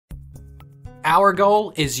Our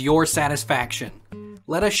goal is your satisfaction.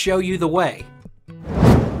 Let us show you the way.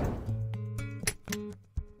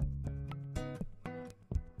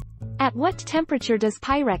 At what temperature does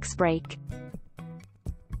Pyrex break?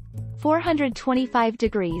 425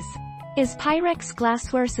 degrees. Is Pyrex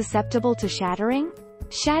glassware susceptible to shattering?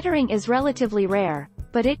 Shattering is relatively rare,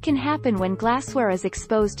 but it can happen when glassware is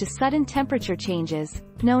exposed to sudden temperature changes,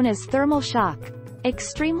 known as thermal shock,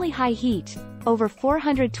 extremely high heat, over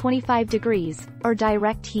 425 degrees, or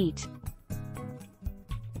direct heat.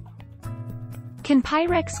 Can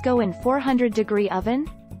Pyrex go in 400-degree oven?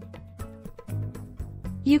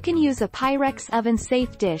 You can use a Pyrex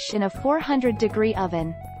oven-safe dish in a 400-degree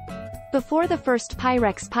oven. Before the first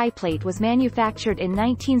Pyrex pie plate was manufactured in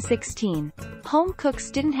 1916, home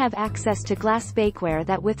cooks didn't have access to glass bakeware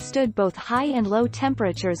that withstood both high and low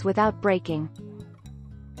temperatures without breaking.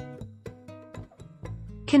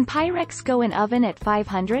 Can Pyrex go in oven at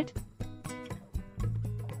 500?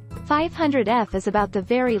 500 is about the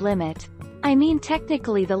very limit. I mean,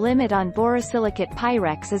 technically the limit on borosilicate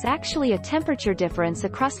Pyrex is actually a temperature difference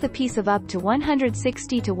across the piece of up to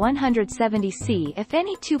 160 to 170 C. If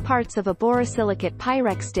any two parts of a borosilicate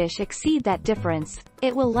Pyrex dish exceed that difference,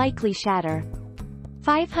 it will likely shatter.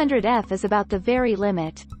 500 is about the very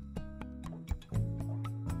limit.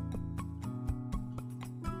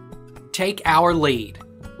 Take our lead.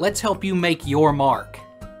 Let's help you make your mark.